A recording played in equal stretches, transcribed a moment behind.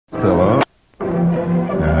Hello?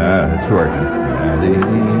 It's working.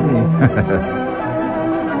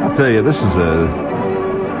 I'll tell you, this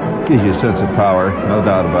gives you a sense of power, no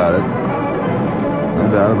doubt about it.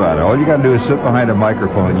 No doubt about it. All you got to do is sit behind a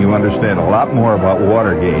microphone and you understand a lot more about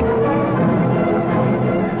Watergate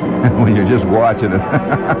when you're just watching it.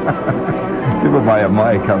 Give it by a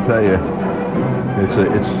mic, I'll tell you.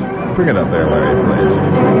 It's bring it up there, Larry, please.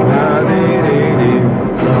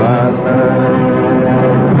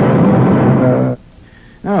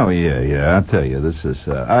 Oh, yeah, I'll tell you, this is,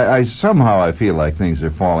 I somehow I feel like things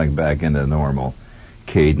are falling back into normal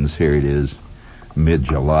cadence. Here it is,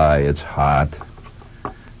 mid-July, it's hot,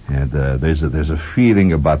 and there's a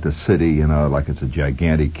feeling about the city, like it's a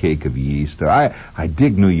gigantic cake of yeast. I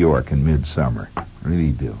dig New York in midsummer, I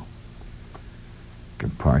really do. You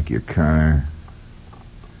can park your car,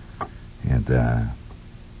 and,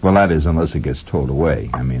 well, that is, unless it gets towed away.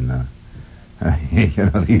 I mean,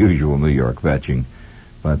 the usual New York vetching.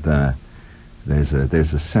 But there's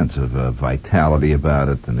a sense of vitality about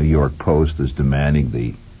it. The New York Post is demanding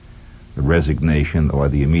the resignation or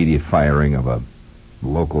the immediate firing of a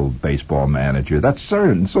local baseball manager. That's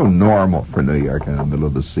so normal for New York in the middle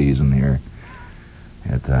of the season here.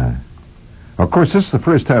 Of course, this is the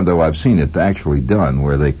first time, though, I've seen it actually done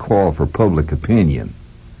where they call for public opinion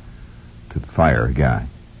to fire a guy.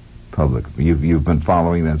 Public. You've been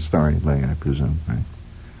following that story lately, I presume, right?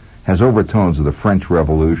 Has overtones of the French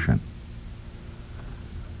Revolution.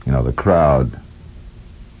 The crowd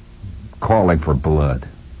calling for blood.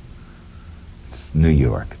 It's New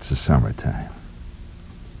York. It's the summertime.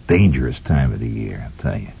 Dangerous time of the year, I'll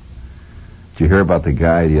tell you. Did you hear about the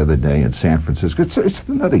guy the other day in San Francisco? It's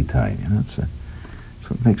the nutty time, It's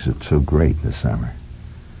what makes it so great this summer.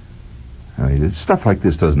 I mean, stuff like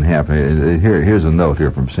this doesn't happen. Here's a note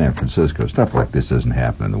here from San Francisco. Stuff like this doesn't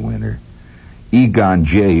happen in the winter. Egon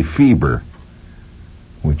J. Fever,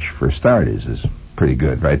 which for starters is pretty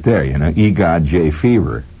good right there, Egon J.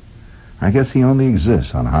 Fever. I guess he only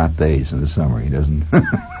exists on hot days in the summer. He doesn't,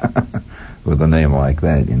 with a name like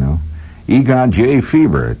that, Egon J.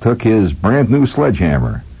 Fever took his brand new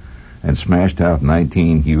sledgehammer and smashed out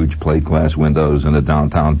 19 huge plate glass windows in a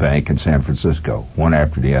downtown bank in San Francisco, one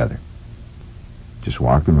after the other. Just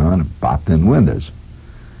walked around and bopped in windows.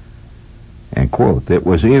 And, quote, "It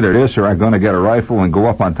was either this or I'm going to get a rifle and go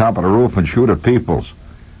up on top of the roof and shoot at peoples."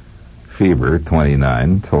 Fever,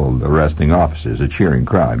 29, told arresting officers. A cheering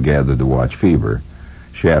crowd gathered to watch Fever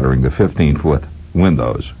shattering the 15-foot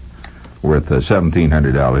windows worth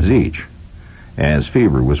 $1,700 each. As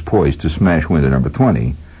Fever was poised to smash window number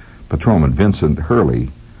 20, Patrolman Vincent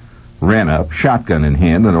Hurley ran up, shotgun in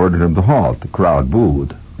hand, and ordered him to halt. The crowd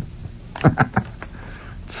booed.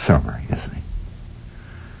 It's summer, you see.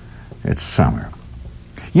 It's summer.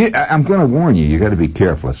 I'm going to warn you, got to be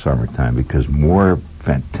careful at summertime because more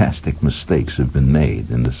fantastic mistakes have been made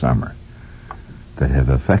in the summer that have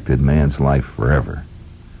affected man's life forever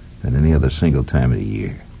than any other single time of the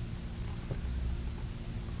year.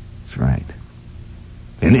 That's right.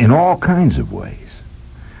 In all kinds of ways.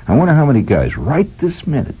 I wonder how many guys right this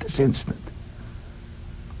minute, this instant,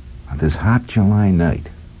 on this hot July night,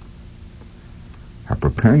 are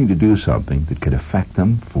preparing to do something that could affect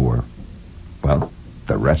them for, well,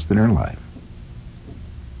 the rest of their life.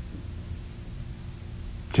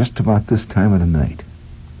 Just about this time of the night,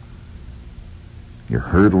 you're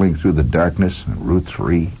hurtling through the darkness on Route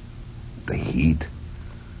 3, the heat.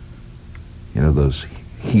 Those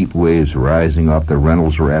heat waves rising off the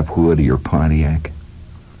Reynolds Wrap hood of your Pontiac.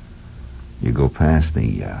 You go past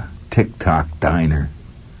the Tick-Tock Diner,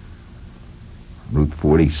 Route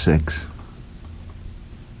 46.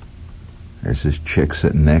 There's this chick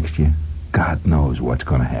sitting next to you. God knows what's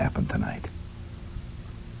going to happen tonight.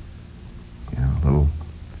 A little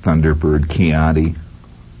Thunderbird Chianti.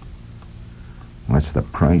 What's the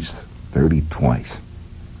price? 30 twice.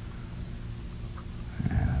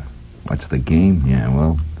 What's the game? Yeah,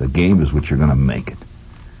 well, the game is what you're going to make it.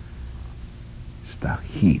 It's the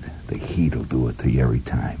heat. The heat will do it to you every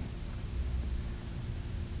time.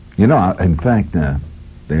 In fact,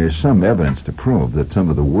 there's some evidence to prove that some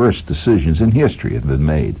of the worst decisions in history have been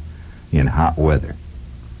made in hot weather,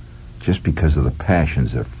 just because of the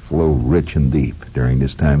passions that flow rich and deep during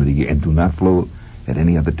this time of the year and do not flow at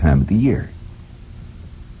any other time of the year.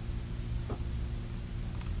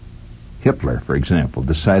 Hitler, for example,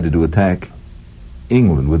 decided to attack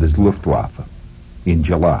England with his Luftwaffe in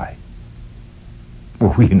July.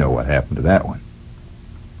 Well, we know what happened to that one.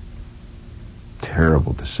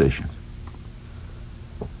 Terrible decision.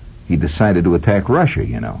 He decided to attack Russia,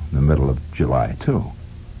 in the middle of July, too.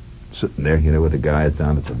 Sitting there, with the guys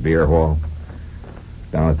down at the beer hall.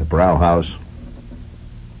 down at the Brow House.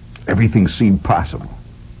 Everything seemed possible.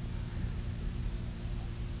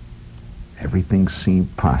 Everything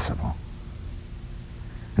seemed possible.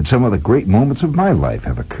 And some of the great moments of my life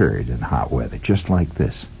have occurred in hot weather, just like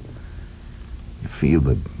this. You feel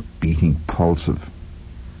the beating pulse of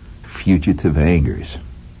fugitive angers,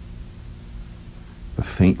 the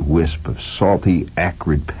faint wisp of salty,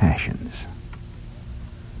 acrid passions.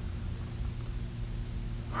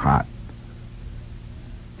 Hot.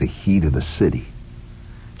 The heat of the city.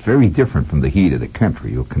 It's very different from the heat of the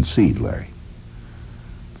country, you'll concede, Larry.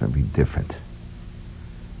 Very different.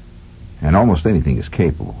 And almost anything is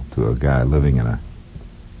capable to a guy living in a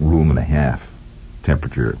room and a half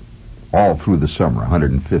temperature all through the summer,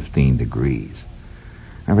 115 degrees.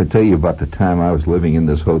 I ever tell you about the time I was living in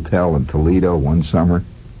this hotel in Toledo one summer?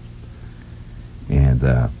 And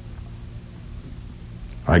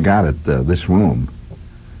I got at this room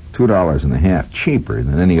 $2.50 cheaper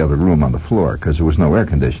than any other room on the floor because there was no air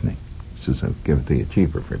conditioning. Says I'll give it to you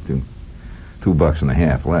cheaper for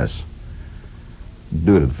 $2.50 less.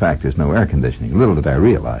 Due to the fact there's no air conditioning. Little did I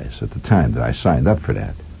realize at the time that I signed up for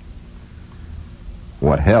that.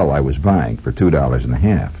 What hell I was buying for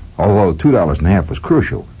 $2.50. Although $2.50 was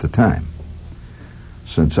crucial at the time.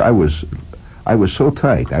 Since I was so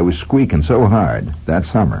tight, I was squeaking so hard that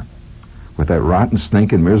summer with that rotten,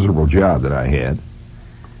 stinking, miserable job that I had.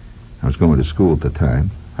 I was going to school at the time.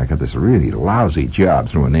 I got this really lousy job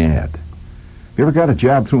through an ad. You ever got a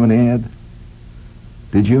job through an ad?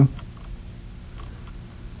 Did you?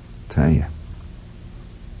 Tell you.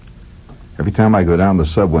 Every time I go down the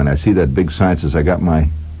subway and I see that big sign that says I got my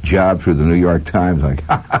job through the New York Times, I'm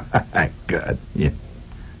like, God, yeah.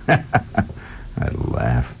 I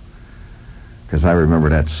laugh. Because I remember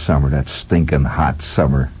that summer, that stinking hot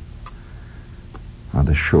summer on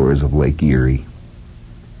the shores of Lake Erie.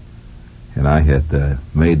 And I had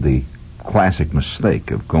made the classic mistake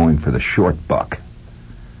of going for the short buck.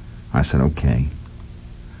 I said, okay,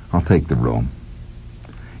 I'll take the room.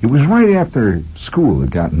 It was right after school had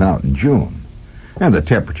gotten out in June, and the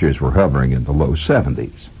temperatures were hovering in the low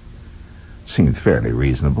 70s. Seemed fairly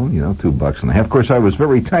reasonable, $2.50. Of course, I was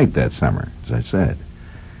very tight that summer, as I said.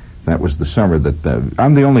 That was the summer that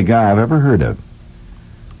I'm the only guy I've ever heard of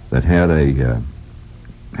that had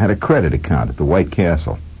a credit account at the White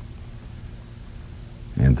Castle.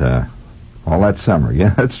 And all that summer, yeah,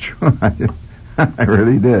 that's true. I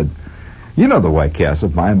really did. You know the White Castle,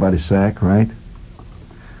 by and by the Sack, right?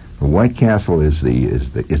 The White Castle is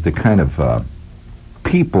the kind of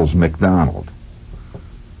people's McDonald.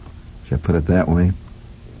 Should I put it that way?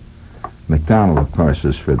 McDonald, of course,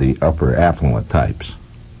 is for the upper affluent types.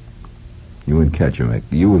 You wouldn't catch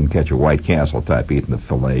a White Castle type eating a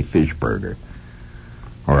filet fish burger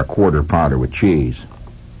or a quarter pounder with cheese.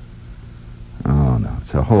 Oh no,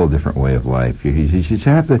 it's a whole different way of life. You just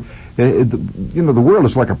have to, the world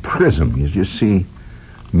is like a prism. You just see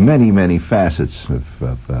many, many facets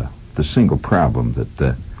of the single problem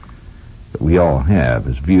that we all have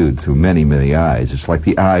is viewed through many, many eyes. It's like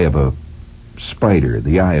the eye of a spider,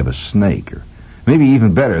 the eye of a snake, or maybe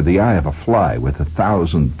even better, the eye of a fly with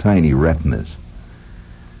 1,000 tiny retinas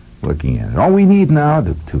looking at it. All we need now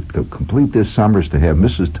to complete this summer is to have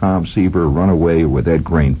Mrs. Tom Seaver run away with Ed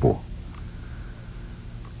Grainful.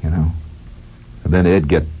 And then Ed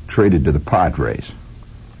get traded to the Padres.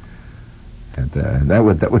 And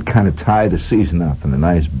that would kind of tie the season up in a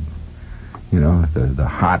nice, the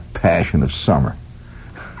hot passion of summer.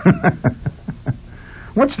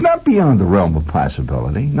 What's not beyond the realm of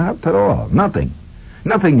possibility? Not at all. Nothing.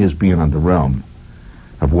 Nothing is beyond the realm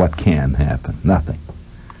of what can happen. Nothing.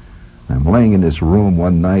 I'm laying in this room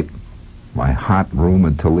one night, my hot room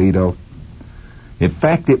in Toledo. In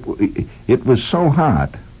fact, it was so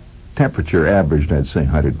hot, temperature averaged, I'd say,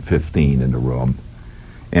 115 in the room.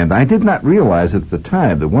 And I did not realize at the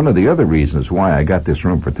time that one of the other reasons why I got this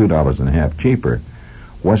room for $2.50 cheaper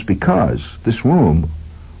was because this room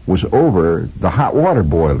was over the hot water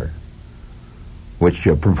boiler, which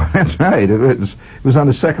provides, right, it was on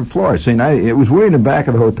the second floor. See, it was way in the back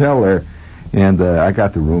of the hotel there, and I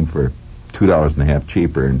got the room for $2.50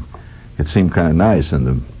 cheaper, and it seemed kind of nice in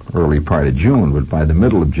the early part of June, but by the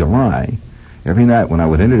middle of July, every night when I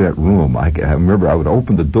would enter that room, I remember I would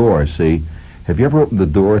open the door, see. Have you ever opened the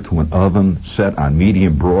door to an oven set on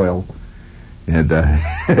medium broil? And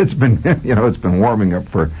it's been warming up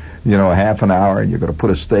for, half an hour, and you're going to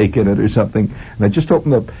put a steak in it or something. And I just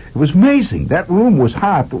opened up. It was amazing. That room was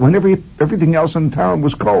hot when everything else in town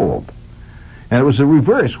was cold. And it was the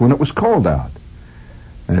reverse when it was cold out.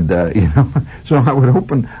 And, so I would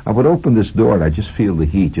open this door, and I just feel the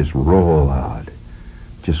heat just roll out.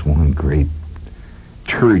 Just one great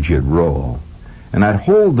turgid roll. And I'd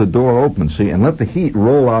hold the door open, see, and let the heat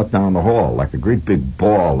roll out down the hall like a great big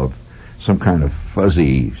ball of some kind of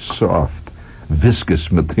fuzzy, soft,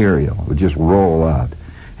 viscous material. It would just roll out.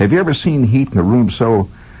 Have you ever seen heat in a room so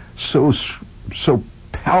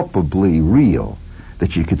palpably real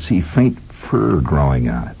that you could see faint fur growing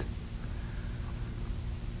on it?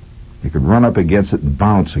 You could run up against it and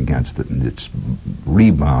bounce against it, and its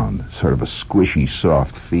rebound, sort of a squishy,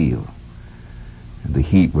 soft feel. And the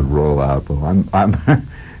heat would roll out. Well, and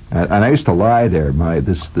I used to lie there.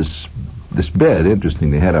 This bed, interesting.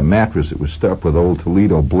 They had a mattress that was stuffed with old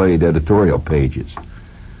Toledo Blade editorial pages.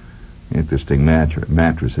 Interesting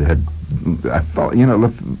mattress. It had, I thought,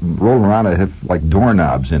 rolling around, it had like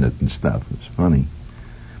doorknobs in it and stuff. It was funny,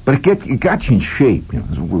 but it got you in shape.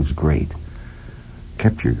 It was great.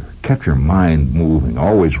 Kept your mind moving,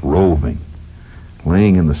 always roving.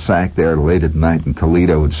 Laying in the sack there late at night in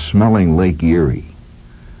Toledo and smelling Lake Erie.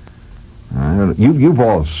 You've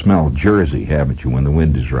all smelled Jersey, haven't you, when the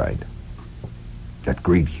wind is right? That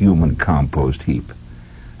great human compost heap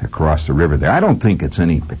across the river there. I don't think it's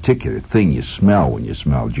any particular thing you smell when you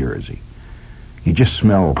smell Jersey. You just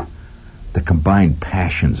smell the combined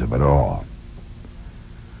passions of it all.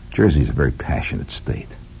 Jersey's a very passionate state.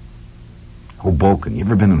 Hoboken. You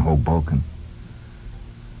ever been in Hoboken?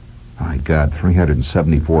 My God,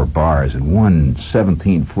 374 bars and one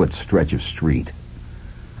 17-foot stretch of street.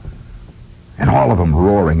 And all of them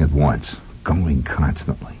roaring at once, going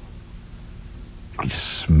constantly. You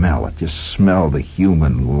just smell it. Just smell the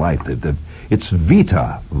human life. It's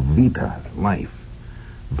vita, life,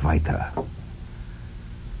 vita.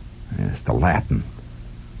 It's the Latin.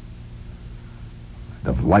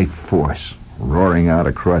 The life force roaring out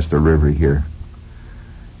across the river here.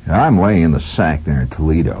 And I'm laying in the sack there in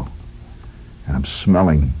Toledo, and I'm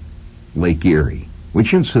smelling Lake Erie,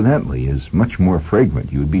 which incidentally is much more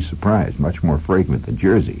fragrant. You would be surprised. Much more fragrant than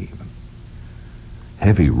Jersey even.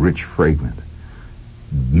 Heavy, rich fragrant.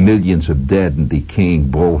 Millions of dead and decaying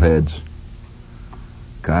bullheads.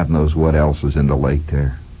 God knows what else is in the lake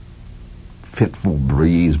there. Fitful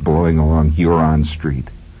breeze blowing along Huron Street.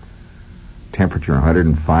 Temperature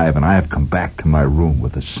 105, and I have come back to my room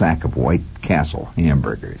with a sack of White Castle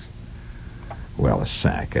hamburgers. Well, a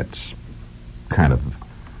sack, it's kind of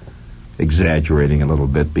exaggerating a little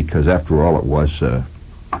bit, because after all it was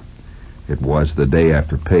the day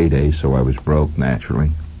after payday, so I was broke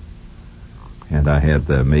naturally. And I had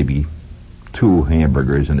maybe 2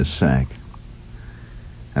 hamburgers in a sack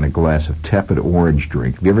and a glass of tepid orange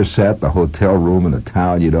drink. Have you ever sat in the hotel room in a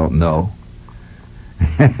town you don't know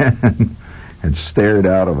and stared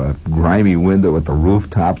out of a grimy window at the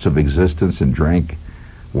rooftops of existence and drank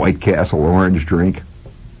White Castle orange drink?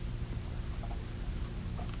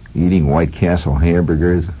 Eating White Castle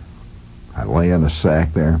hamburgers. I lay on the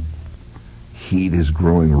sack there. Heat is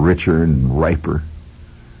growing richer and riper.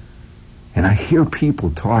 And I hear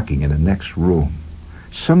people talking in the next room.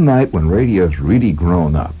 Some night when radio's really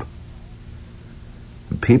grown up,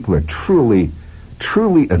 and people are truly,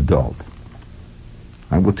 truly adult,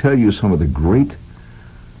 I will tell you some of the great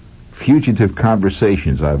fugitive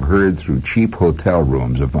conversations I've heard through cheap hotel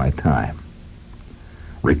rooms of my time.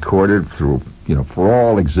 Recorded through, for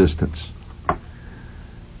all existence.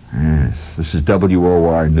 Yes, this is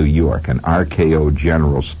WOR New York, an RKO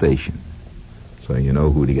General Station. So you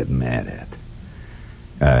know who to get mad at.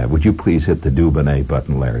 Would you please hit the Dubonnet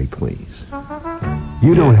button, Larry, please?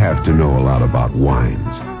 You don't have to know a lot about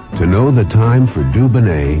wines to know the time for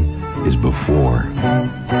Dubonnet is before.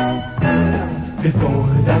 Before,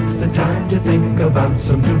 that's the time to think about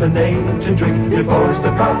some Dubonnet to drink. Before's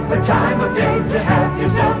the proper time of day to have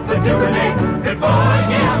yourself a Dubonnet. Before.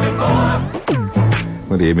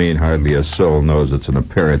 What do you mean hardly a soul knows it's an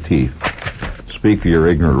aperitif? Speak for your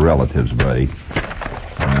ignorant relatives, buddy.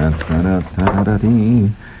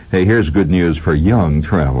 Hey, here's good news for young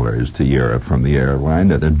travelers to Europe from the airline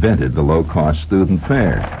that invented the low-cost student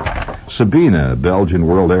fare. Sabina, Belgian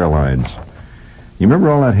World Airlines. You remember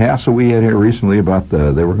all that hassle we had here recently about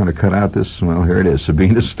they were going to cut out this? Well, here it is.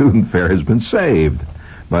 Sabina's student fare has been saved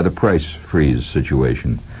by the price freeze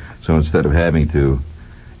situation. So instead of having to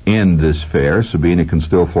end this fare, Sabina can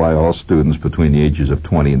still fly all students between the ages of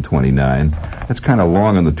 20 and 29. That's kind of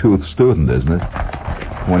long in the tooth student, isn't it?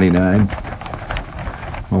 29?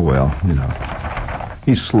 Oh, well,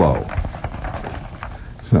 he's slow.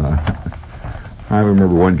 So, I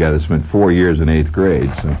remember one guy that spent 4 years in 8th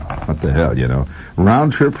grade, so what the hell,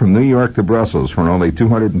 Round trip from New York to Brussels for only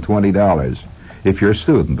 $220 if you're a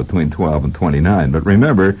student between 12 and 29. But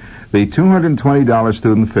remember, the $220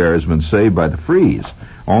 student fare has been saved by the freeze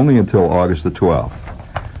only until August the 12th.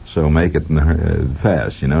 So make it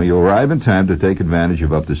fast. You'll arrive in time to take advantage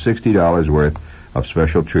of up to $60 worth of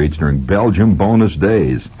special treats during Belgium bonus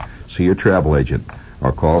days. See your travel agent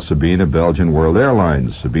or call Sabina Belgian World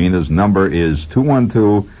Airlines. Sabina's number is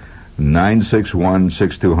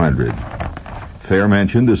 212-961-6200. Fare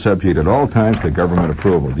mentioned is subject at all times to government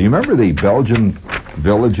approval. Do you remember the Belgian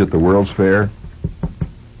village at the World's Fair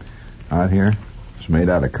out here? It's made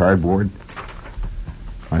out of cardboard.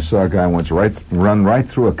 I saw a guy once run right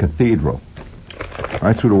through a cathedral,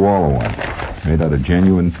 right through the wall of one, made out of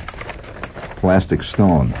genuine plastic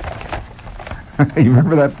stone. You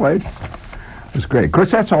remember that place? It was great. Of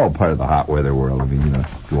course, that's all part of the hot weather world. I mean,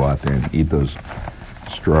 go out there and eat those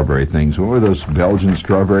strawberry things. What were those Belgian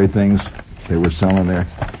strawberry things they were selling there?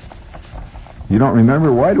 You don't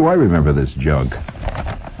remember? Why do I remember this junk?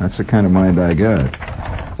 That's the kind of mind I got.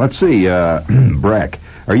 Let's see, Breck.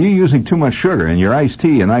 Are you using too much sugar in your iced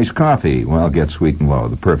tea and iced coffee? Well, get Sweet and Low,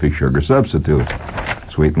 the perfect sugar substitute.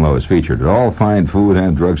 Sweet and Low is featured at all fine food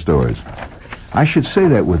and drugstores. I should say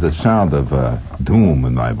that with the sound of doom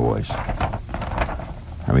in my voice.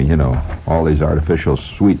 I mean, all these artificial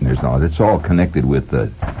sweeteners and all. It's all connected with I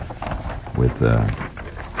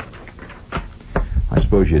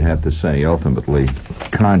suppose you'd have to say, ultimately,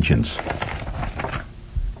 conscience.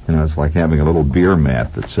 It's like having a little beer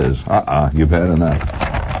mat that says, you've had enough.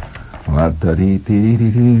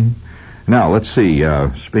 Now, let's see,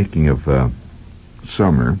 speaking of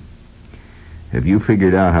summer, have you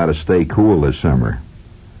figured out how to stay cool this summer?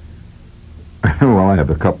 Well, I have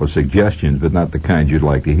a couple of suggestions, but not the kind you'd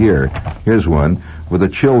like to hear. Here's one, with a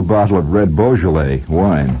chilled bottle of red Beaujolais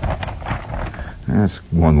wine. That's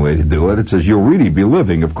one way to do it. It says you'll really be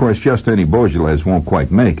living. Of course, just any Beaujolais won't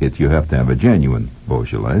quite make it. You have to have a genuine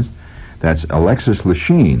Beaujolais. That's Alexis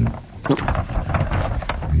Lachine.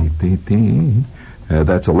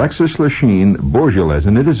 That's Alexis Lachine Beaujolais,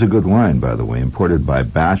 and it is a good wine, by the way, imported by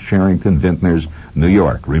Bass Sherrington Vintners, New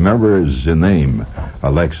York. Remember the name,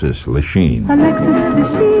 Alexis Lachine. Alexis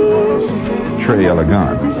Lachine. Très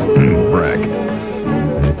elegant. Brack.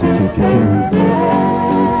 Alexis Lachine.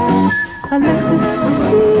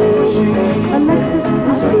 Alexis Lachine.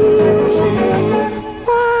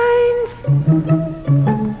 Wines.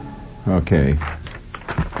 Okay.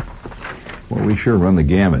 Well, we sure run the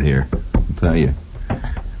gamut here, I'll tell you.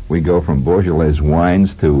 We go from Beaujolais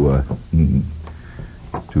wines to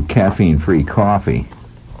caffeine-free coffee.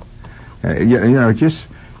 Can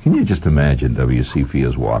you just imagine W.C.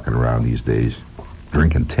 Fields walking around these days,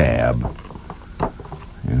 drinking Tab,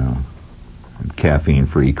 and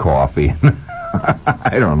caffeine-free coffee.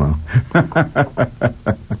 I don't know.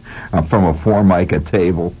 I'm from a Formica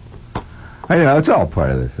table. It's all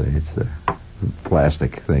part of the thing. It's a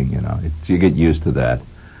plastic thing, you get used to that. In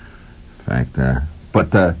fact,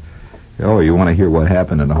 you want to hear what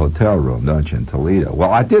happened in the hotel room, don't you, in Toledo?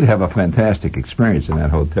 Well, I did have a fantastic experience in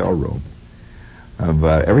that hotel room.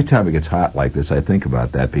 Every time it gets hot like this, I think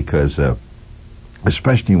about that because,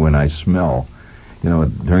 especially when I smell,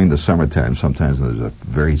 during the summertime, sometimes there's a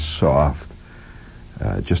very soft,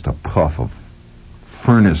 just a puff of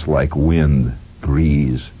furnace-like wind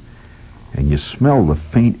breeze, and you smell the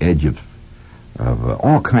faint edge of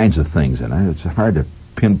all kinds of things, and it's hard to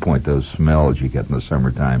pinpoint those smells you get in the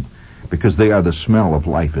summertime because they are the smell of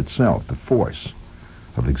life itself, the force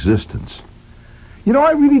of existence.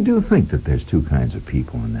 I really do think that there's two kinds of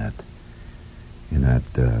people in that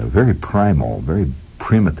very primal, very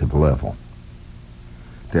primitive level.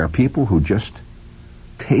 There are people who just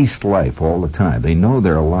taste life all the time. They know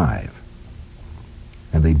they're alive.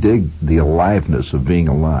 And they dig the aliveness of being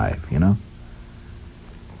alive,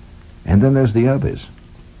 And then there's the others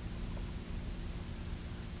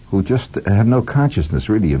who just have no consciousness,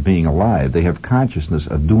 really, of being alive. They have consciousness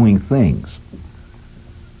of doing things.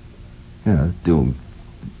 Getting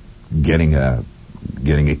a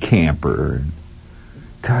camper.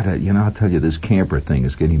 God, I'll tell you, this camper thing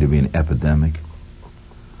is getting to be an epidemic.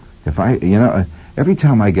 Every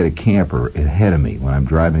time I get a camper ahead of me when I'm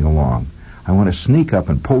driving along, I want to sneak up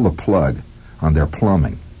and pull the plug on their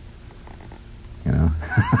plumbing. I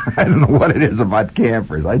don't know what it is about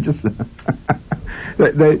campers. I just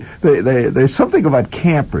there's something about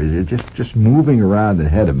campers. They're just moving around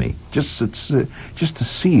ahead of me, just to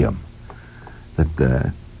see them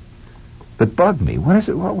that bug me. What is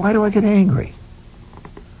it? Why do I get angry?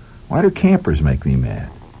 Why do campers make me mad?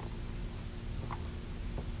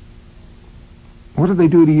 What do they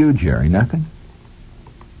do to you, Jerry? Nothing?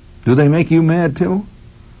 Do they make you mad too?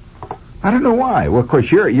 I don't know why. Well, of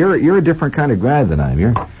course, you're a different kind of guy than I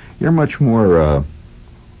am. You're much more.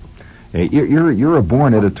 You're a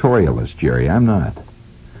born editorialist, Jerry. I'm not.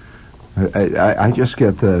 I just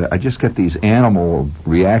get these animal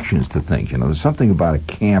reactions to things. You know, there's something about a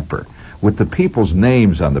camper with the people's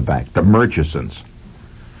names on the back, the Murchisons.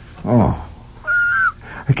 Oh,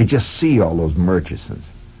 I could just see all those Murchisons.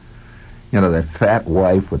 You know, that fat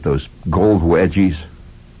wife with those gold wedgies.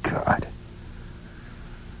 God.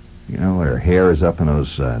 You know, her hair is up in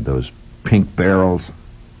those pink barrels.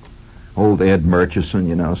 Old Ed Murchison,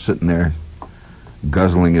 you know, sitting there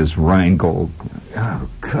guzzling his Rheingold. Oh,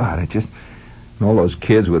 God, and all those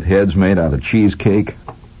kids with heads made out of cheesecake.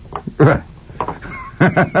 The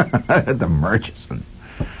Murchison.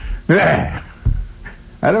 I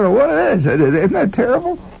don't know what it is. Isn't that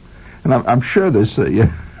terrible? And I'm sure this,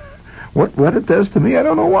 what it does to me, I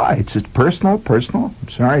don't know why. It's just personal. I'm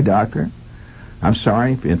sorry, doctor. I'm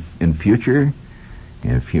sorry. In future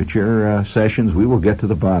sessions, we will get to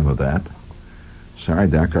the bottom of that. Sorry,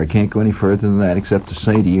 doctor, I can't go any further than that except to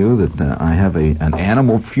say to you that I have an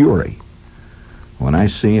animal fury when I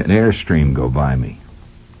see an Airstream go by me.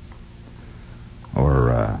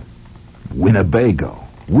 Or Winnebago.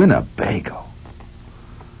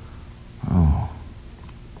 Oh.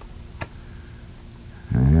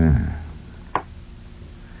 Yeah.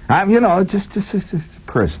 Just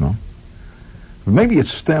personal. Maybe it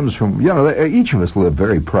stems from, each of us live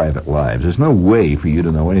very private lives. There's no way for you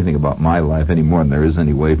to know anything about my life any more than there is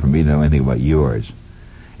any way for me to know anything about yours.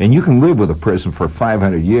 And you can live with a person for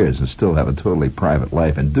 500 years and still have a totally private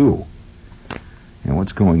life, and do. And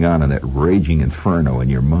what's going on in that raging inferno in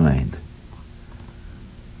your mind?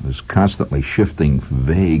 There's constantly shifting,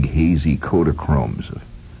 vague, hazy Kodachromes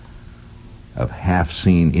of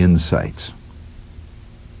half-seen insights.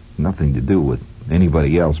 Nothing to do with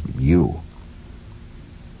anybody else but you.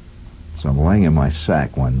 So I'm laying in my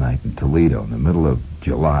sack one night in Toledo in the middle of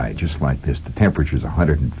July, just like this. The temperature's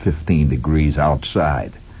 115 degrees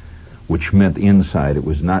outside, which meant inside it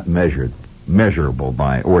was not measurable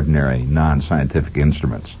by ordinary non-scientific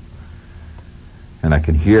instruments. And I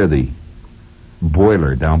can hear the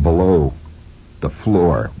boiler down below the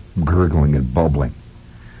floor gurgling and bubbling.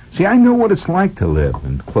 See, I know what it's like to live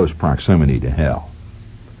in close proximity to hell.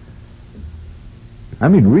 I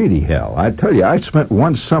mean, really hell. I tell you, I spent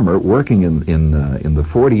one summer working in the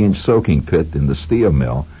 40-inch soaking pit in the steel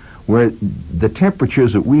mill, where the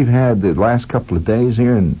temperatures that we've had the last couple of days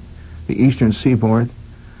here in the eastern seaboard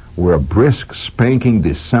were a brisk, spanking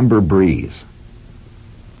December breeze.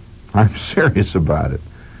 I'm serious about it.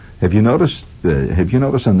 Have you noticed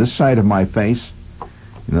on this side of my face?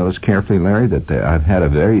 You notice carefully, Larry, that I've had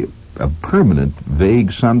a permanent,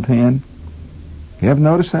 vague suntan. You ever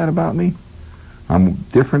noticed that about me? I'm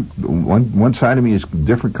different. One side of me is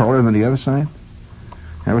different color than the other side.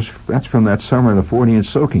 That's from that summer in the 40-inch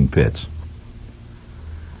soaking pits.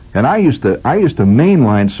 And I used to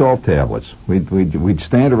mainline salt tablets. We'd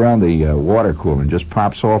stand around the water cooler and just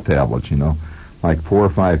pop salt tablets, like 4 or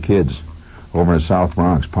 5 kids over in the South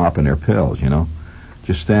Bronx popping their pills,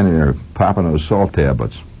 just standing there popping those salt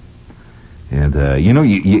tablets. And you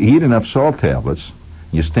eat enough salt tablets,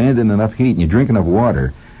 you stand in enough heat, and you drink enough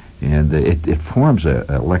water. And it forms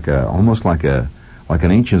almost like an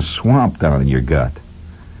ancient swamp down in your gut.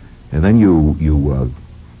 And then you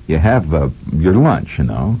have your lunch,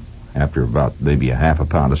 after about maybe a half a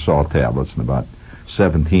pound of salt tablets and about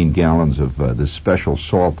 17 gallons of this special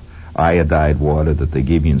salt iodide water that they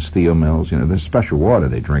give you in steel mills. There's special water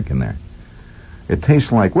they drink in there. It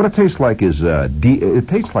tastes like it tastes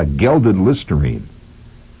like gelded Listerine.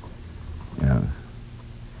 You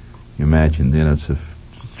imagine, it's a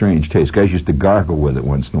strange taste. Guys used to gargle with it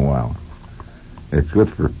once in a while. It's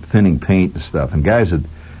good for thinning paint and stuff. And guys that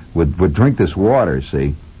would drink this water,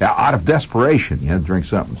 see, out of desperation, you had to drink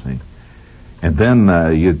something, see. And then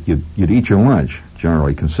you'd eat your lunch,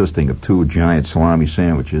 generally consisting of 2 giant salami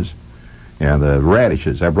sandwiches and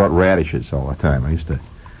radishes. I brought radishes all the time.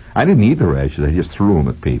 I didn't eat the radishes. I just threw them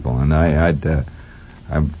at people, and I'm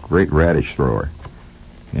a great radish thrower.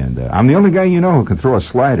 And I'm the only guy who can throw a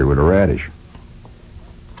slider with a radish.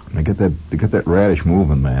 I get that radish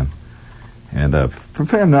moving, man. And for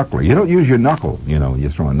fair knuckler, you don't use your knuckle, you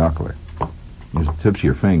throw a knuckler. Use the tips of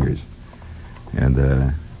your fingers.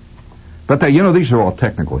 And but these are all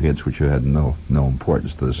technical hits which had no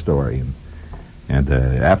importance to the story. And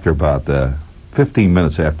after about 15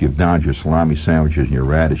 minutes after you've downed your salami sandwiches and your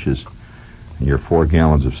radishes and your 4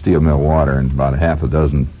 gallons of steel mill water and about a half a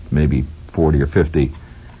dozen, maybe 40 or 50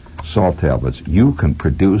 salt tablets, you can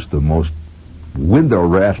produce the most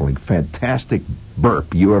window-rattling, fantastic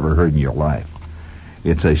burp you ever heard in your life.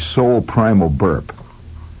 It's a soul primal burp.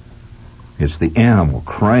 It's the animal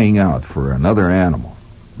crying out for another animal.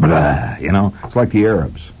 Blah, it's like the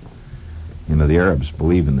Arabs. The Arabs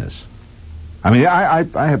believe in this. I mean, I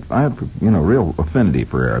have real affinity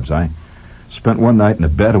for Arabs. I spent one night in a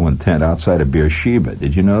Bedouin tent outside of Beersheba.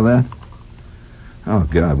 Did you know that? Oh,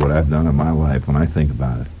 God, what I've done in my life when I think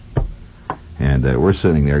about it. And we're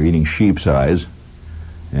sitting there eating sheep's eyes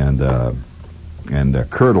and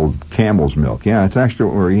curdled camel's milk. Yeah, it's actually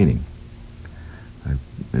what we're eating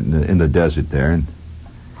in the desert there.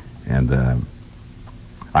 And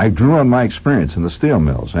I drew on my experience in the steel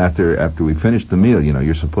mills. After we finished the meal,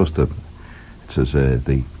 you're supposed to, it says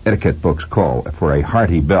the etiquette books call for a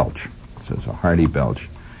hearty belch. It says a hearty belch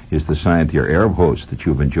is the sign to your Arab host that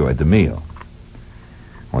you've enjoyed the meal.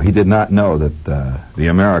 Well, he did not know that the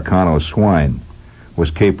Americano swine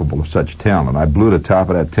was capable of such talent. I blew the top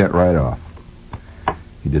of that tent right off.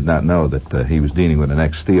 He did not know that he was dealing with an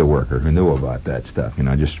ex-steel worker who knew about that stuff.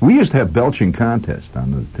 We used to have belching contests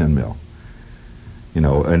on the tin mill.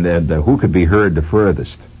 And who could be heard the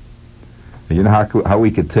furthest. And you know how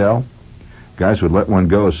we could tell? Guys would let one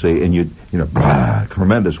go, say, and bah,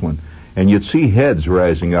 tremendous one. And you'd see heads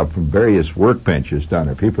rising up from various workbenches down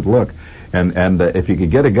there. People would look. And if you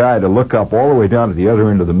could get a guy to look up all the way down to the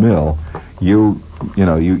other end of the mill, you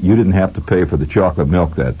didn't have to pay for the chocolate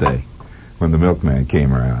milk that day when the milkman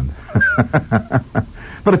came around.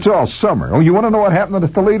 But it's all summer. Oh, you want to know what happened in the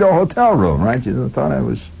Toledo hotel room, right? You thought I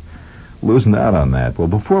was losing out on that. Well,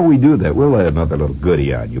 before we do that, we'll lay another little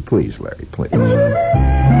goodie on you. Please, Larry, please.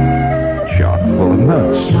 Chock full of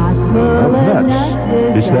nuts. Chock full of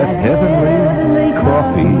nuts. Is that heavenly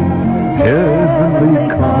coffee? Heavenly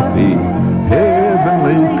coffee.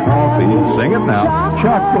 Heavenly coffee. Sing it now.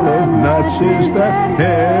 Chock full of nuts is that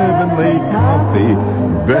heavenly coffee.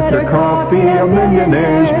 Better coffee a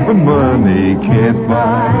millionaire's money can't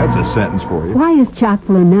buy. That's a sentence for you. Why is chock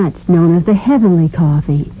full of nuts known as the heavenly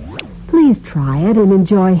coffee? Please try it and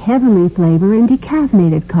enjoy heavenly flavor in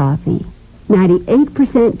decaffeinated coffee.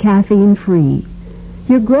 98% caffeine-free.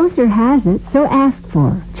 Your grocer has it, so ask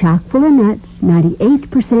for chock full of nuts,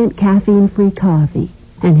 98% caffeine-free coffee.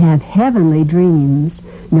 And have heavenly dreams,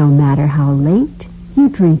 no matter how late you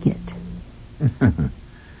drink it.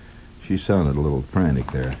 She sounded a little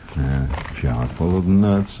frantic there. Chock full of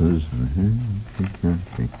nuts.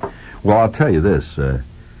 Well, I'll tell you this.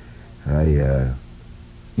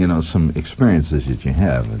 Some experiences that you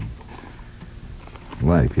have in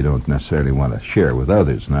life you don't necessarily want to share with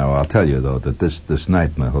others. Now, I'll tell you, though, that this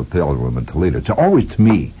night in the hotel room in Toledo, it's always, to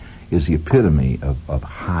me, is the epitome of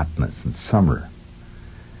hotness and summer.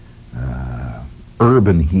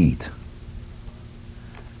 Urban heat.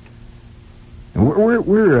 And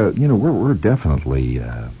we're definitely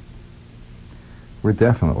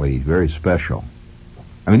very special.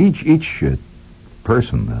 I mean, each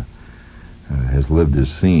person has lived his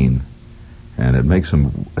scene, and it makes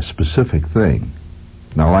them a specific thing.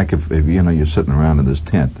 Now, like if you're sitting around in this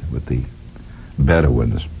tent with the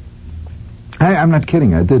Bedouins. I'm not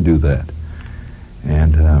kidding. I did do that,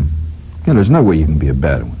 and there's no way you can be a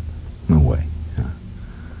Bedouin. No way.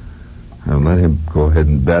 I'll let him go ahead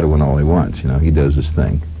and Bedouin all he wants. He does his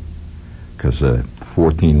thing, because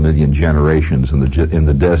 14 million generations in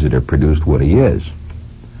the desert have produced what he is.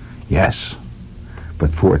 Yes.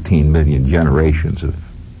 But 14 million generations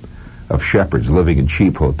of shepherds living in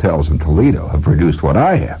cheap hotels in Toledo have produced what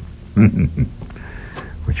I have.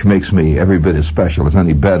 Which makes me every bit as special as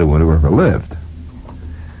any Bedouin who ever lived.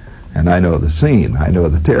 And I know the scene. I know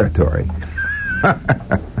the territory.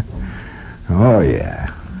 Oh, yeah.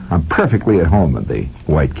 I'm perfectly at home in the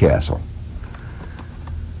White Castle.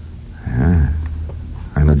 I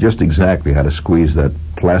know just exactly how to squeeze that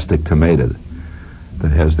plastic tomato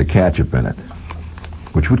that has the ketchup in it,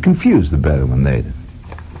 which would confuse the Bedouin native.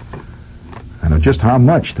 I know just how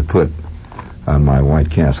much to put on my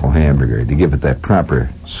White Castle hamburger to give it that proper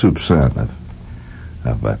soupçon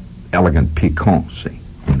of elegant piquancy,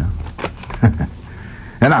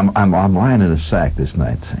 And I'm lying in a sack this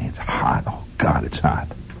night saying, it's hot. Oh, God, it's hot.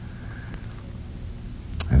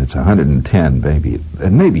 And it's 110, baby,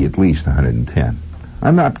 and maybe at least 110.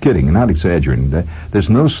 I'm not kidding, I'm not exaggerating. There's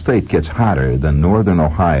no state gets hotter than northern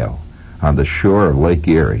Ohio on the shore of Lake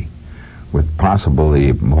Erie, with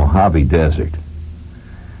possibly Mojave Desert.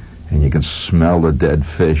 And you can smell the dead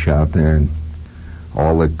fish out there and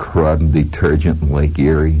all the crud and detergent in Lake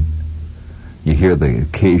Erie. You hear the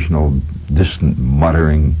occasional distant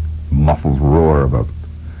muttering, muffled roar of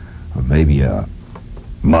maybe a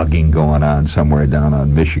mugging going on somewhere down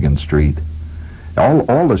on Michigan Street.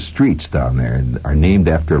 All the streets down there are named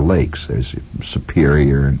after lakes. There's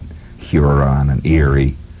Superior and Huron and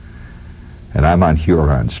Erie. And I'm on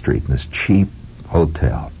Huron Street in this cheap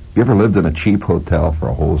hotel. You ever lived in a cheap hotel for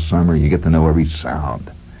a whole summer? You get to know every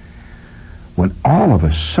sound. when all of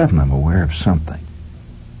a sudden I'm aware of something.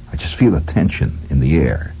 I just feel a tension in the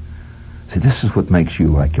air. See, this is what makes you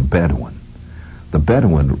like a Bedouin. The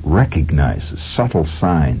Bedouin recognizes subtle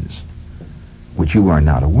signs which you are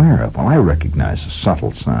not aware of. Well, I recognize a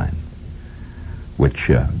subtle sign which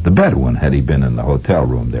the Bedouin, had he been in the hotel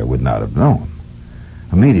room there, would not have known.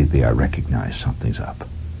 Immediately I recognize something's up.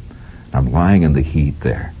 I'm lying in the heat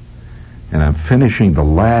there, and I'm finishing the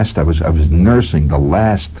last, I was nursing the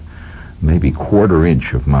last maybe quarter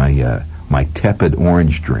inch of my my tepid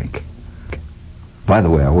orange drink. By the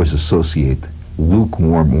way, I always associate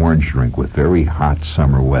lukewarm orange drink with very hot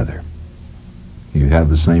summer weather. You have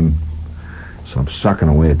the same, so I'm sucking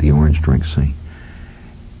away at the orange drink, see?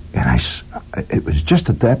 And it was just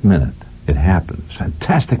at that minute it happened. It's a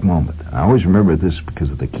fantastic moment. I always remember this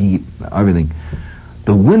because of the heat, everything.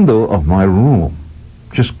 The window of my room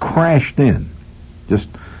just crashed in. Just,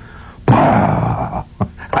 bah!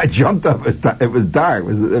 I jumped up. It was dark.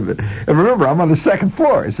 And remember, I'm on the second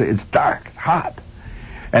floor. It's dark, it's hot.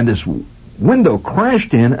 And this window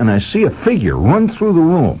crashed in, and I see a figure run through the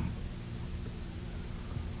room,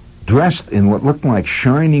 dressed in what looked like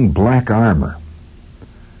shining black armor.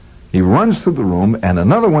 He runs through the room, and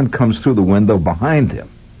another one comes through the window behind him.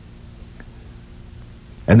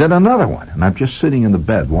 And then another one, and I'm just sitting in the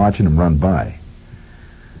bed watching him run by.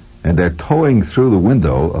 And they're towing through the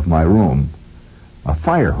window of my room a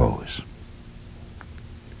fire hose.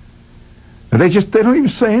 And they don't even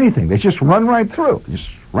say anything. They just run right through, just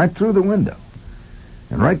right through the window,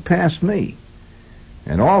 and right past me.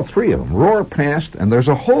 And all three of them roar past, and there's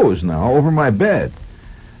a hose now over my bed.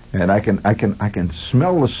 And I can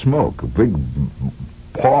smell the smoke. A big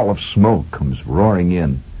pall of smoke comes roaring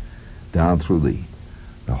in down through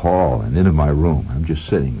the hall and into my room. I'm just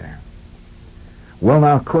sitting there. Well,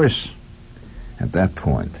 now, of course, at that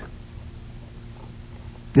point,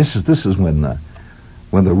 this is when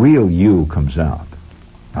the real you comes out.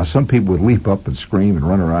 Now, some people would leap up and scream and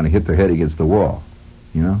run around and hit their head against the wall.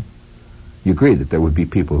 You know, you agree that there would be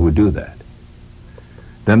people who would do that.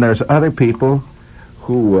 Then there's other people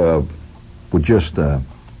who would just, pull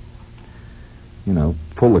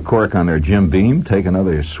the cork on their Jim Beam, take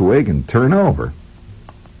another swig, and turn over.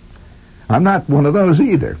 I'm not one of those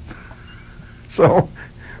either. So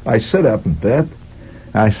I sit up in bed.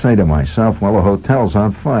 I say to myself, well, the hotel's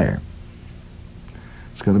on fire.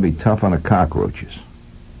 It's going to be tough on the cockroaches.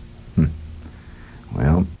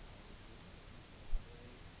 Well,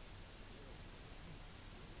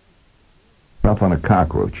 tough on the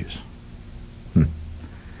cockroaches.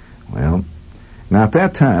 Well, now at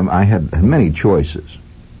that time I had many choices,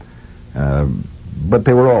 but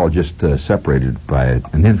they were all just separated by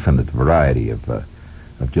an infinite variety of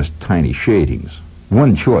just tiny shadings.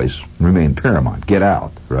 One choice remained paramount: get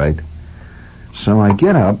out, right? So I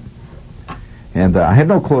get up, and I had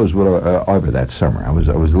no clothes over that summer. I was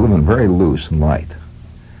living very loose and light.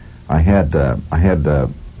 I had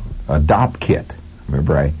a DOP kit.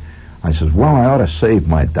 Remember, I says, well, I ought to save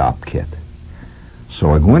my DOP kit.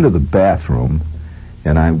 So I go into the bathroom,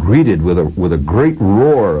 and I'm greeted with a great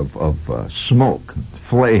roar of smoke,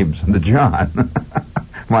 flames, and the John.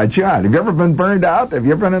 My John, have you ever been burned out? Have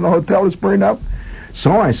you ever been in a hotel that's burned up?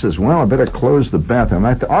 So I says, well, I better close the bathroom.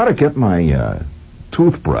 I ought to get my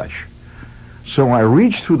toothbrush. So I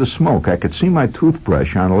reached through the smoke. I could see my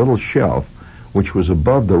toothbrush on a little shelf, which was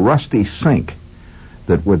above the rusty sink.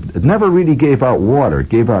 It never really gave out water. It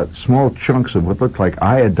gave out small chunks of what looked like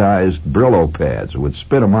iodized Brillo pads. It would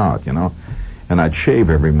spit them out, and I'd shave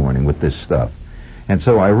every morning with this stuff. And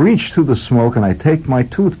so I reach through the smoke, and I take my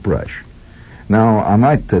toothbrush. Now, I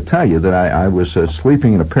might tell you that I was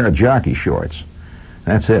sleeping in a pair of jockey shorts.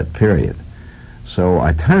 That's it, period. So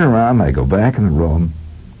I turn around, I go back in the room,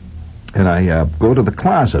 and I go to the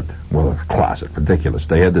closet. Well, the closet, ridiculous.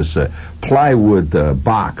 They had this plywood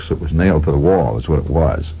box that was nailed to the wall, is what it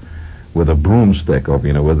was, with a broomstick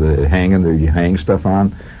over, with the you hang stuff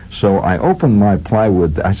on. So I opened my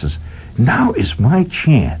plywood. I says, now is my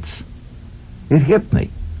chance. It hit me.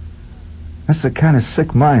 That's the kind of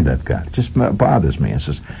sick mind I've got. It just bothers me. It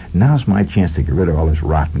says, now's my chance to get rid of all this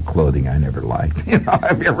rotten clothing I never liked.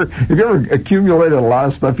 Have you ever accumulated a lot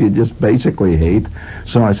of stuff you just basically hate?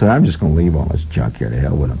 So I said, I'm just going to leave all this junk here. To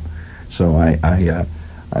hell with them. So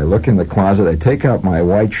I look in the closet. I take out my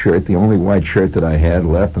white shirt, the only white shirt that I had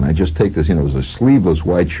left, and I just take this. It was a sleeveless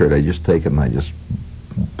white shirt. I just take it and I just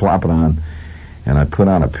plop it on, and I put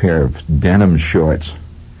on a pair of denim shorts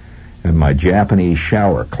and my Japanese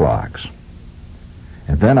shower clogs.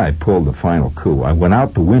 And then I pulled the final coup. I went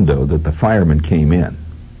out the window that the firemen came in,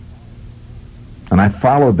 and I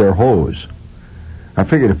followed their hose. I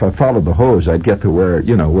figured if I followed the hose, I'd get to where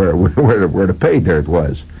the pay dirt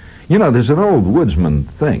was. There's an old woodsman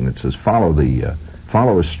thing that says follow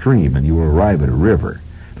a stream and you will arrive at a river.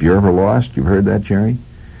 If you're ever lost, you've heard that, Jerry?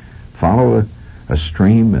 Follow a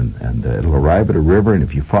stream and it'll arrive at a river, and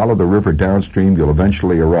if you follow the river downstream, you'll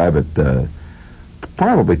eventually arrive at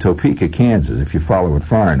probably Topeka, Kansas, if you follow it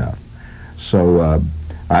far enough. So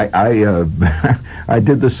I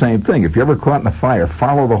did the same thing. If you're ever caught in a fire,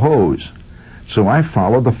 follow the hose. So I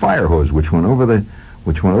followed the fire hose, which went over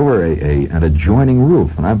an adjoining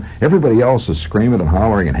roof, and everybody else is screaming and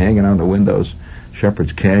hollering and hanging on the windows.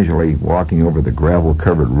 Shepard's casually walking over the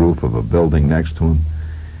gravel-covered roof of a building next to him,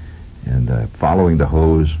 and following the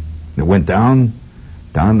hose. It went down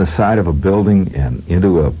the side of a building and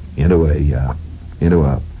into a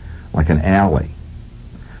like an alley.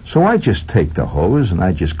 So I just take the hose and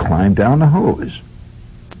I just climb down the hose.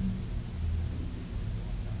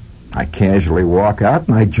 I casually walk out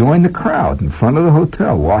and I join the crowd in front of the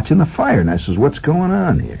hotel watching the fire. And I says, "What's going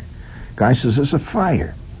on here?" Guy says, "There's a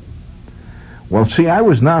fire." Well, see, I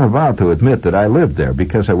was not about to admit that I lived there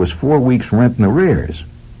because I was 4 weeks rent in arrears.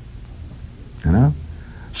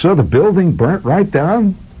 So the building burnt right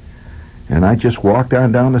down, and I just walked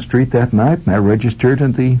on down the street that night and I registered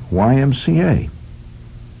in the YMCA.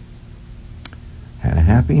 Had a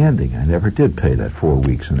happy ending. I never did pay that 4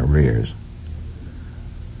 weeks in arrears.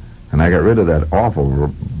 And I got rid of that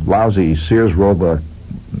awful, lousy Sears Roebuck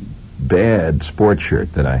bad sports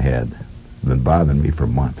shirt that I had. Been bothering me for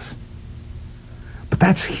months. But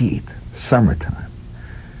that's heat, summertime.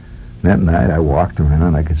 That night I walked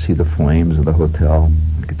around. I could see the flames of the hotel.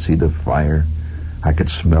 I could see the fire. I could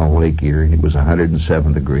smell Lake Erie. It was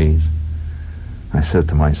 107 degrees. I said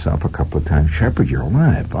to myself a couple of times, "Shepard, you're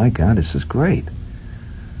alive. By God, this is great.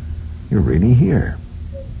 You're really here."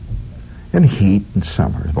 And heat and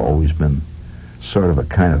summer have always been sort of a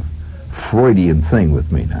kind of Freudian thing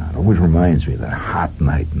with me now. It always reminds me of that hot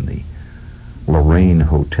night in the Lorraine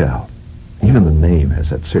Hotel. Even the name has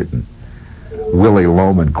that certain Willy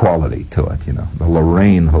Loman quality to it, the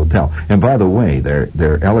Lorraine Hotel. And by the way,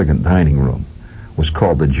 their elegant dining room was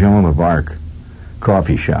called the Joan of Arc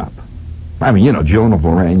Coffee Shop. I mean, Joan of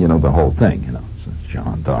Lorraine, the whole thing, it's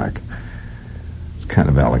Joan d'Arc. It's kind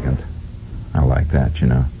of elegant. I like that,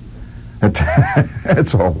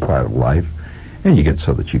 It's all part of life. And you get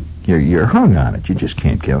so that you're hung on it. You just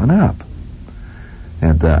can't give it up.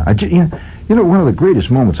 And one of the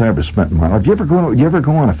greatest moments I ever spent in my life. You ever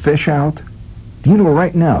go on a fish out? Do you know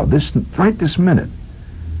right now, this minute,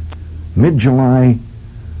 mid-July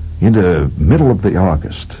into middle of the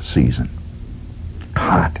August season,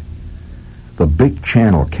 hot. The big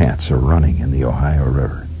channel cats are running in the Ohio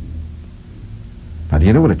River. Now, do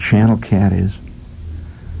you know what a channel cat is?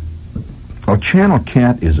 A channel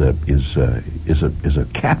cat is a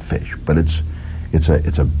catfish, but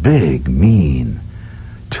it's a big, mean,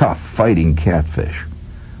 tough, fighting catfish.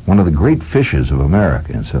 One of the great fishes of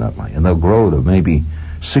America, incidentally, and they'll grow to maybe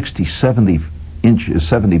 60, 70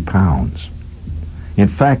 pounds. In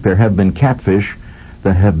fact, there have been catfish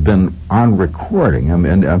that have been on recording.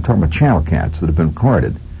 I'm talking about channel cats that have been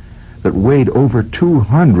recorded that weighed over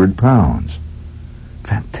 200 pounds.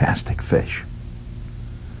 Fantastic fish.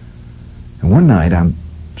 And one night I'm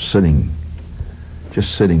sitting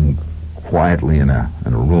quietly in a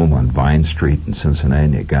room on Vine Street in Cincinnati,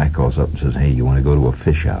 and a guy calls up and says, "Hey, you want to go to a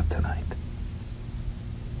fish out tonight?"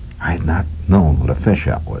 I had not known what a fish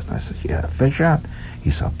out was. And I said, "Yeah, a fish out?" He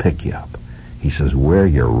said, "I'll pick you up." He says, "Wear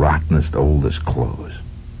your rottenest, oldest clothes."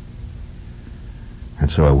 And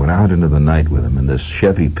so I went out into the night with him in this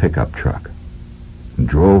Chevy pickup truck and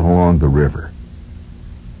drove along the river.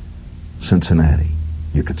 Cincinnati.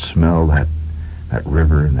 You could smell that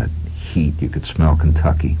river and that heat. You could smell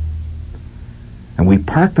Kentucky. And we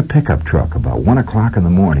parked the pickup truck about 1 o'clock in the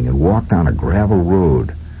morning and walked down a gravel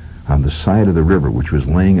road on the side of the river, which was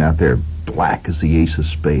laying out there black as the ace of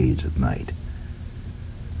spades at night.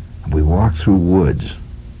 And we walked through woods,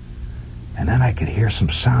 and then I could hear some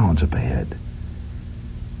sounds up ahead.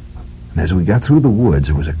 And as we got through the woods,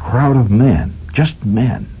 there was a crowd of men, just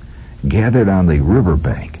men, gathered on the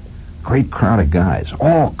riverbank. Great crowd of guys,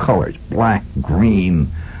 all colors, black,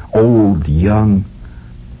 green, old, young.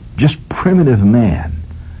 Just primitive man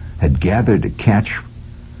had gathered to catch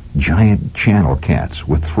giant channel cats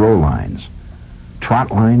with throw lines. Trot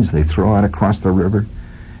lines they throw out across the river,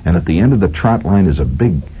 and at the end of the trot line is a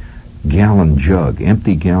big gallon jug,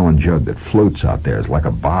 empty gallon jug that floats out there. It's like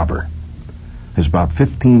a bobber. There's about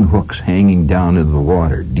 15 hooks hanging down into the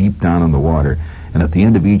water, deep down in the water, and at the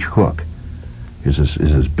end of each hook is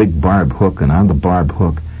this big barbed hook, and on the barbed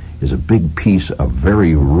hook is a big piece of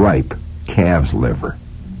very ripe calf's liver.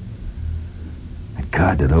 And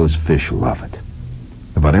God, do those fish love it.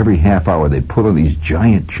 About every half hour they put on these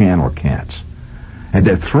giant channel cats. And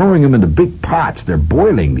they're throwing them into big pots. They're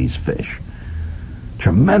boiling these fish.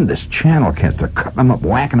 Tremendous channel cats. They're cutting them up,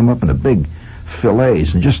 whacking them up into big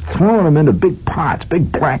fillets, and just throwing them into big pots,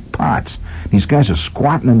 big black pots. These guys are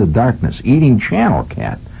squatting in the darkness, eating channel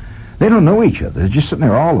cat. They don't know each other. They're just sitting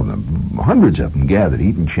there, all of them, hundreds of them gathered,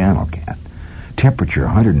 eating channel cat. Temperature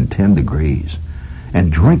 110 degrees.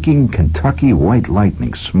 And drinking Kentucky White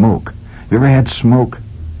Lightning, smoke. Have you ever had smoke?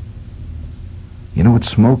 You know what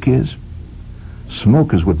smoke is?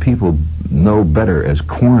 Smoke is what people know better as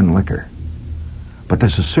corn liquor. But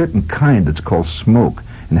there's a certain kind that's called smoke,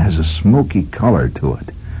 and it has a smoky color to it.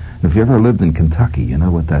 And if you ever lived in Kentucky, you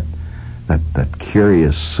know what that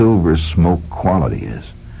curious silver smoke quality is.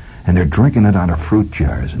 And they're drinking it out of fruit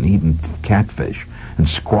jars and eating catfish and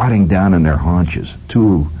squatting down in their haunches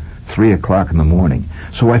 2, 3 o'clock in the morning.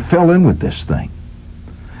 So I fell in with this thing.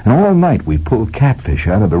 And all night we pulled catfish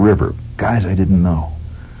out of the river. Guys I didn't know.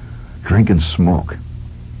 Drinking smoke.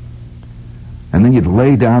 And then you'd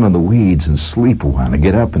lay down in the weeds and sleep a while and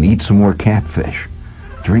get up and eat some more catfish.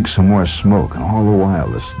 Drink some more smoke. And all the while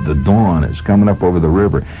the dawn is coming up over the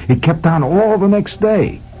river. It kept on all the next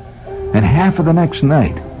day. And half of the next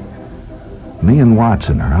night. Me and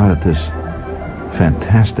Watson are out at this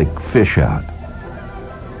fantastic fish out.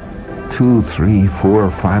 2, 3,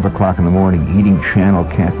 4, 5 o'clock in the morning, eating channel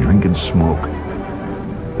cat, drinking smoke.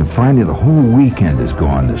 And finally the whole weekend is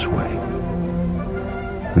gone this way.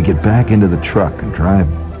 We get back into the truck and drive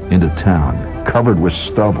into town, covered with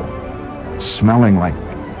stubble, smelling like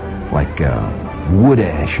wood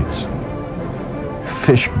ashes,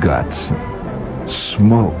 fish guts,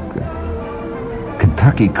 smoke,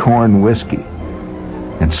 Kentucky corn whiskey,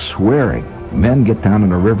 and swearing. Men get down in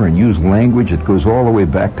the river and use language that goes all the way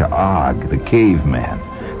back to Og, the caveman.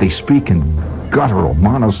 They speak in guttural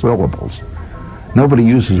monosyllables. Nobody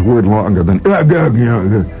uses a word longer than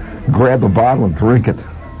grab a bottle and drink it.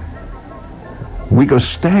 We go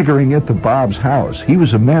staggering into Bob's house. He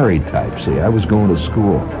was a married type, see. I was going to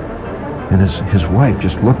school. And his wife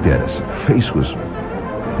just looked at us. Her face was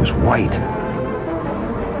white.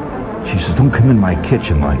 She says, "Don't come in my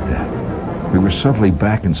kitchen like that." We were suddenly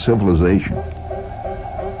back in civilization.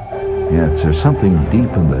 Yeah, there's something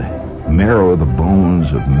deep in the marrow of the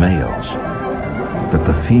bones of males that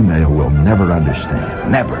the female will never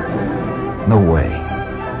understand. Never. No way.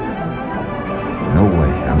 No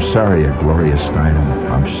way. I'm sorry, Gloria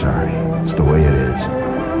Steinem. I'm sorry. It's the way it is.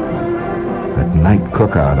 That night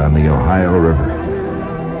cookout on the Ohio River.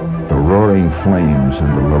 The roaring flames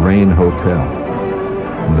in the Lorraine Hotel.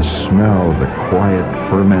 And the smell of the quiet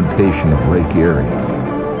fermentation of Lake Erie.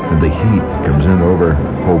 And the heat that comes in over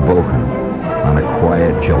Hoboken on a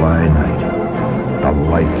quiet July night. The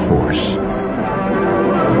life force.